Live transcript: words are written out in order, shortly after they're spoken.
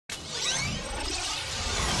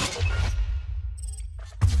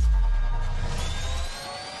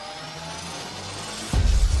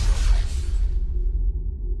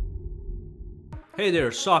Hey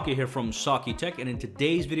there, Saki here from sakitech, and in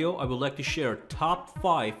today's video I would like to share top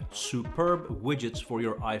 5 superb widgets for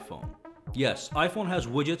your iPhone. Yes, iPhone has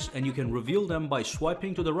widgets and you can reveal them by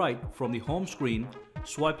swiping to the right from the home screen,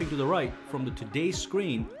 swiping to the right from the today's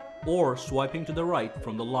screen, or swiping to the right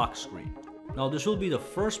from the lock screen. Now this will be the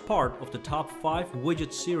first part of the top 5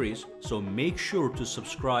 widget series, so make sure to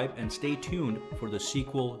subscribe and stay tuned for the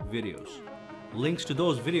sequel videos. Links to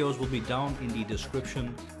those videos will be down in the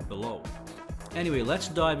description below. Anyway, let's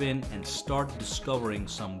dive in and start discovering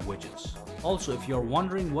some widgets. Also, if you're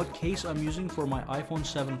wondering what case I'm using for my iPhone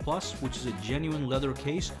 7 Plus, which is a genuine leather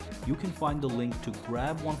case, you can find the link to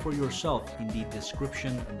grab one for yourself in the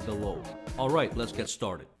description below. Alright, let's get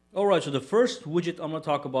started. Alright, so the first widget I'm going to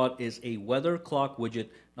talk about is a weather clock widget.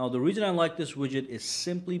 Now the reason I like this widget is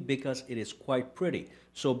simply because it is quite pretty.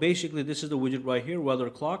 So basically this is the widget right here, weather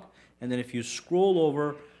clock, and then if you scroll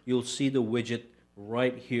over, you'll see the widget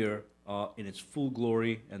right here in its full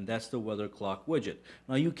glory, and that's the weather clock widget.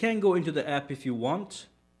 Now you can go into the app if you want.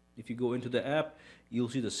 If you go into the app, you'll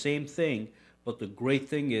see the same thing, but the great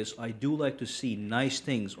thing is I do like to see nice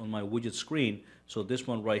things on my widget screen, so this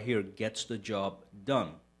one right here gets the job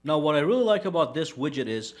done. Now what I really like about this widget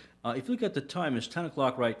is if you look at the time, it's 10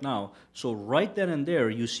 o'clock right now, so right then and there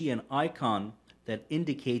you see an icon that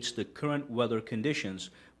indicates the current weather conditions,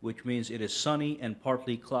 which means it is sunny and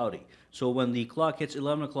partly cloudy. So when the clock hits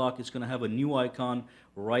 11 o'clock, it's going to have a new icon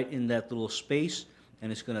right in that little space,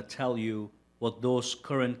 and it's going to tell you what those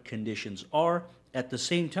current conditions are. At the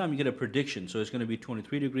same time, you get a prediction. So it's going to be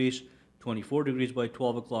 23 degrees, 24 degrees by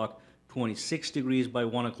 12 o'clock, 26 degrees by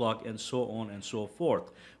 1 o'clock, and so on and so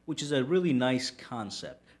forth, which is a really nice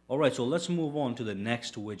concept. Alright, so let's move on to the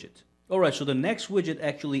next widget. Alright, so the next widget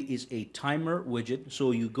actually is a timer widget.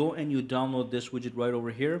 So you go and you download this widget right over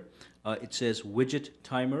here. It says Widget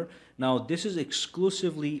Timer. Now this is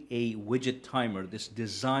exclusively a widget timer. This is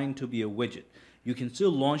designed to be a widget. You can still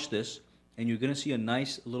launch this and you're going to see a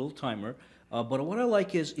nice little timer. But what I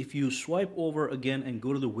like is if you swipe over again and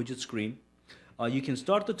go to the widget screen, you can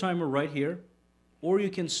start the timer right here, or you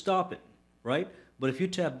can stop it, right? But if you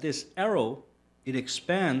tap this arrow, it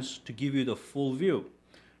expands to give you the full view.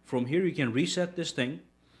 From here you can reset this thing,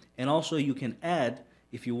 and also you can add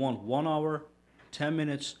if you want 1 hour, 10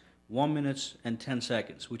 minutes, 1 minute, and 10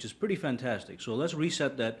 seconds, which is pretty fantastic. So let's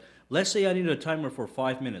reset that. Let's say I need a timer for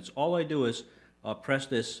 5 minutes. All I do is press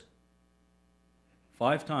this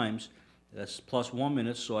 5 times. That's plus 1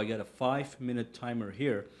 minute, so I get a 5-minute timer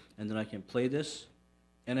here, and then I can play this.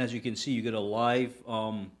 And as you can see, you get a live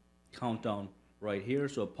countdown right here.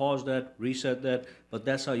 So pause that, reset that, but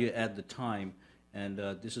that's how you add the time. And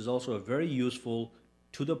this is also a very useful,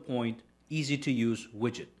 to the point, easy to use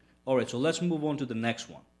widget. Alright, so let's move on to the next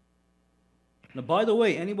one. Now by the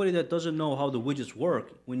way, anybody that doesn't know how the widgets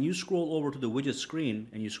work, when you scroll over to the widget screen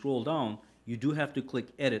and you scroll down, you do have to click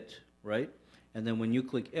edit, right? And then when you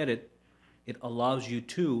click edit, it allows you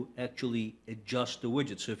to actually adjust the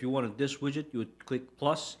widget. So if you wanted this widget, you would click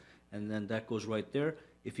plus, and then that goes right there.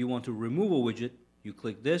 If you want to remove a widget, you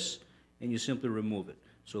click this and you simply remove it.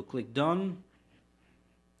 So click done.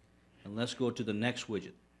 And let's go to the next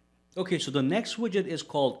widget. Okay, so the next widget is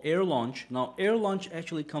called AirLaunch. Now, AirLaunch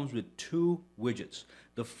actually comes with 2 widgets.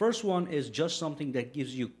 The first one is just something that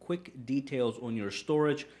gives you quick details on your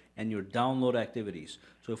storage and your download activities.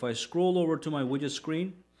 So if I scroll over to my widget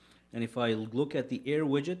screen, and if I look at the Air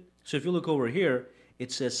widget, so if you look over here,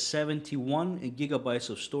 it says 71 gigabytes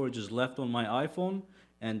of storage is left on my iPhone,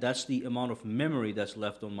 and that's the amount of memory that's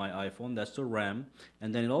left on my iPhone. That's the RAM.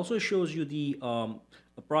 And then it also shows you the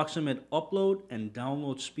approximate upload and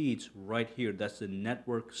download speeds right here. That's the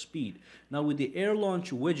network speed. Now with the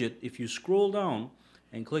AirLaunch widget, if you scroll down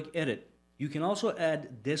and click edit, you can also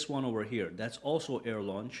add this one over here. That's also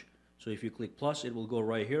AirLaunch. So if you click plus, it will go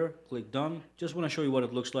right here. Click done. Just want to show you what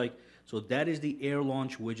it looks like. So that is the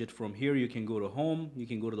AirLaunch widget. From here you can go to home, you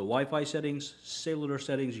can go to the Wi-Fi settings, cellular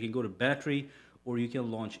settings, you can go to battery, or you can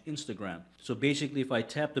launch Instagram. So basically if I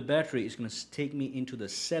tap the battery, it's going to take me into the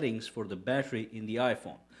settings for the battery in the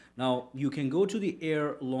iPhone. Now you can go to the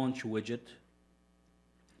AirLaunch widget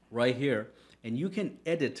right here, and you can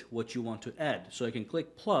edit what you want to add. So I can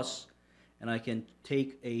click plus, and I can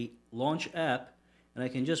take a launch app, and I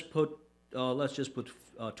can just put, let's just put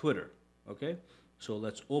Twitter, okay? So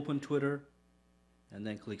let's open Twitter, and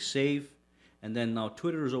then click save, and then now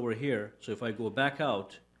Twitter is over here. So if I go back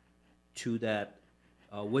out to that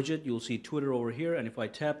widget, you'll see Twitter over here, and if I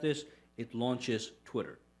tap this, it launches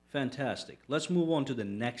Twitter. Fantastic. Let's move on to the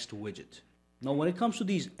next widget. Now, when it comes to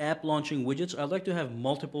these app launching widgets, I like to have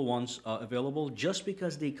multiple ones available just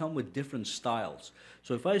because they come with different styles.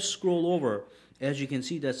 So if I scroll over, as you can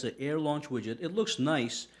see, that's the AirLaunch widget. It looks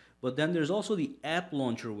nice, but then there's also the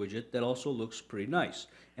AppLauncher widget that also looks pretty nice.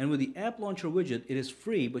 And with the AppLauncher widget, it is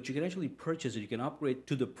free, but you can actually purchase it. You can upgrade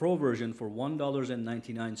to the Pro version for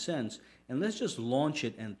 $1.99. And let's just launch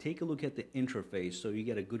it and take a look at the interface so you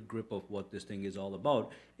get a good grip of what this thing is all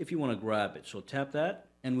about if you want to grab it. So tap that.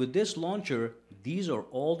 And with this launcher, these are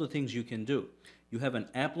all the things you can do. You have an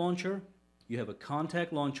app launcher, you have a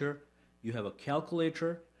contact launcher, you have a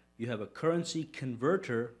calculator, you have a currency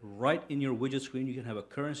converter right in your widget screen. You can have a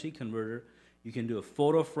currency converter. You can do a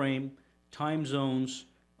photo frame, time zones,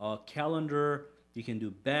 calendar. You can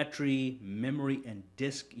do battery, memory, and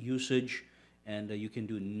disk usage. And you can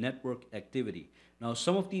do network activity. Now,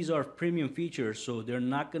 some of these are premium features, so they're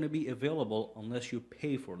not going to be available unless you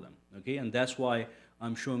pay for them. Okay, and that's why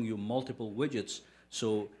I'm showing you multiple widgets.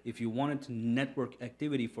 So if you wanted to network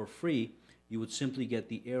activity for free, you would simply get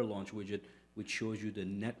the AirLaunch widget, which shows you the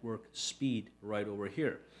network speed right over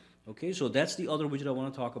here. Okay, so that's the other widget I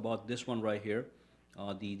want to talk about, this one right here,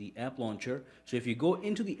 the app launcher. So if you go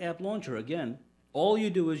into the app launcher again, all you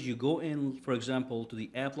do is you go in, for example, to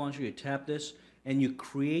the app launcher, you tap this, and you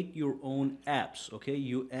create your own apps. Okay,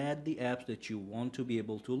 you add the apps that you want to be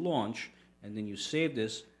able to launch, and then you save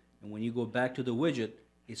this, and when you go back to the widget,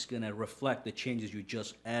 it's going to reflect the changes you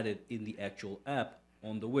just added in the actual app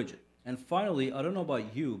on the widget. And finally, I don't know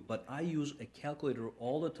about you, but I use a calculator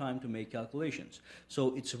all the time to make calculations.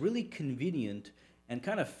 So it's really convenient and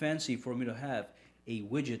kind of fancy for me to have a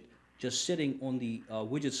widget just sitting on the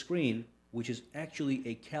widget screen, which is actually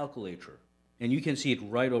a calculator. And you can see it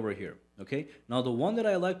right over here. Okay. Now, the one that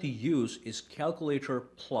I like to use is Calculator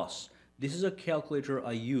Plus. This is a calculator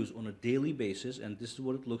I use on a daily basis, and this is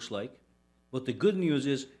what it looks like. But the good news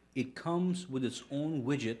is it comes with its own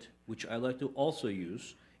widget, which I like to also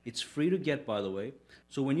use. It's free to get, by the way.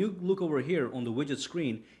 So when you look over here on the widget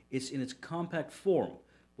screen, it's in its compact form.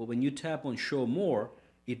 But when you tap on Show More,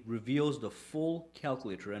 it reveals the full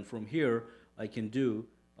calculator. And from here, I can do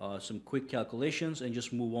some quick calculations and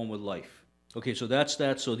just move on with life. Okay, so that's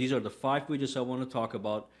that. So these are the 5 widgets I want to talk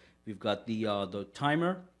about. We've got the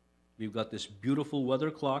timer. We've got this beautiful weather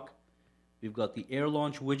clock. We've got the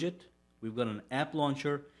AirLaunch widget. We've got an app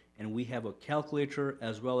launcher. And we have a calculator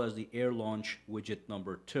as well as the AirLaunch widget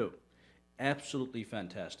number 2. Absolutely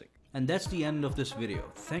fantastic. And that's the end of this video.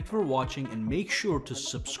 Thanks for watching, and make sure to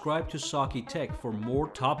subscribe to sakitech for more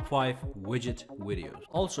top 5 widget videos.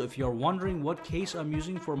 Also, if you're wondering what case I'm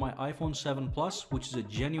using for my iPhone 7 Plus, which is a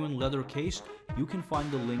genuine leather case, you can find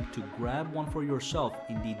the link to grab one for yourself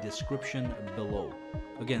in the description below.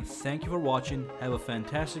 Again, thank you for watching, have a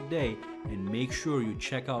fantastic day, and make sure you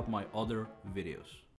check out my other videos.